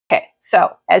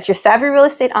So as your savvy real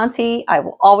estate auntie, I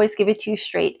will always give it to you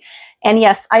straight. And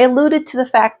yes, I alluded to the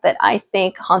fact that I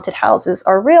think haunted houses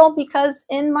are real because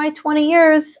in my 20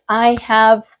 years, I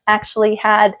have actually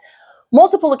had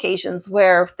multiple occasions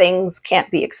where things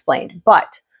can't be explained.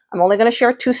 But I'm only going to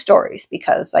share 2 stories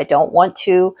because I don't want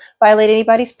to violate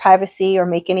anybody's privacy or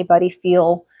make anybody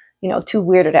feel, too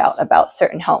weirded out about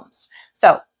certain homes.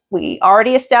 So we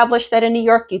already established that in New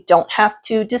York, you don't have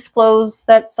to disclose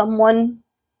that someone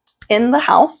in the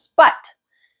house, but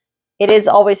it is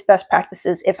always best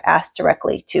practices if asked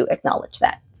directly to acknowledge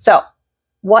that. So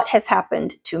what has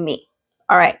happened to me?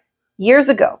 All right. Years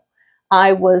ago,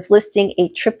 I was listing a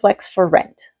triplex for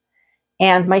rent.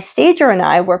 And my stager and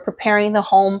I were preparing the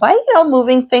home by,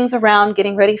 moving things around,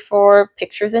 getting ready for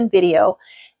pictures and video.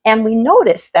 And we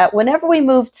noticed that whenever we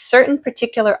moved certain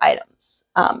particular items,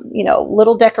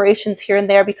 little decorations here and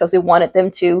there because we wanted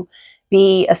them to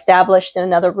be established in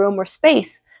another room or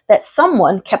space, that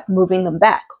someone kept moving them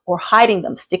back or hiding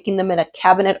them, sticking them in a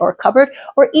cabinet or a cupboard,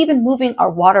 or even moving our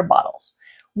water bottles.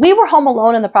 We were home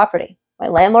alone in the property. My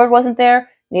landlord wasn't there,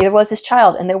 neither was his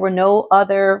child, and there were no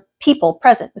other people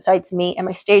present besides me and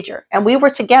my stager. And we were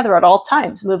together at all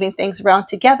times, moving things around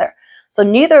together. So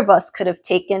neither of us could have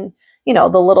taken, the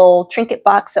little trinket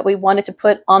box that we wanted to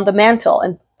put on the mantle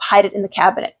and hide it in the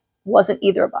cabinet. Wasn't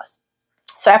either of us.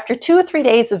 So after 2 or 3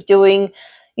 days of doing,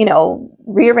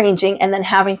 rearranging and then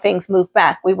having things move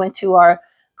back, we went to our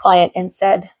client and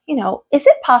said, is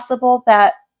it possible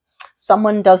that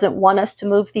someone doesn't want us to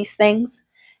move these things?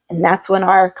 And that's when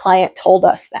our client told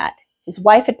us that his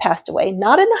wife had passed away,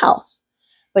 not in the house,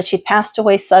 but she'd passed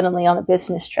away suddenly on a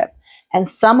business trip. And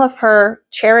some of her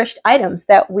cherished items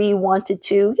that we wanted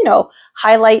to,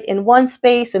 highlight in one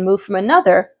space and move from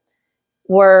another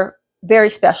were very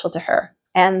special to her,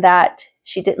 and that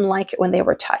she didn't like it when they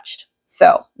were touched.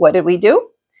 So what did we do?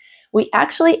 We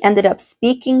actually ended up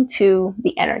speaking to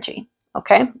the energy.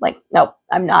 Okay. Like, no,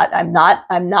 I'm not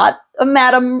a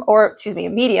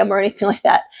medium or anything like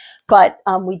that. But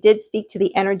we did speak to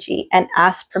the energy and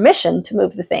asked permission to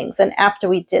move the things. And after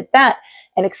we did that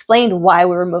and explained why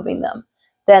we were moving them,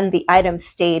 then the items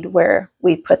stayed where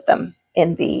we put them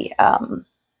in the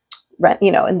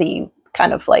in the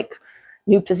kind of like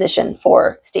new position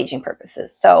for staging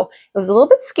purposes. So it was a little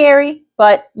bit scary,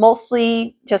 but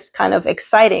mostly just kind of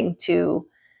exciting to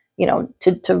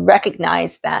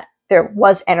recognize that there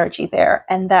was energy there,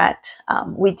 and that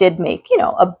we did make,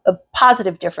 a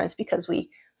positive difference because we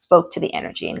spoke to the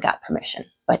energy and got permission.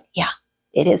 But yeah,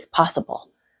 it is possible,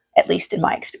 at least in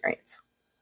my experience.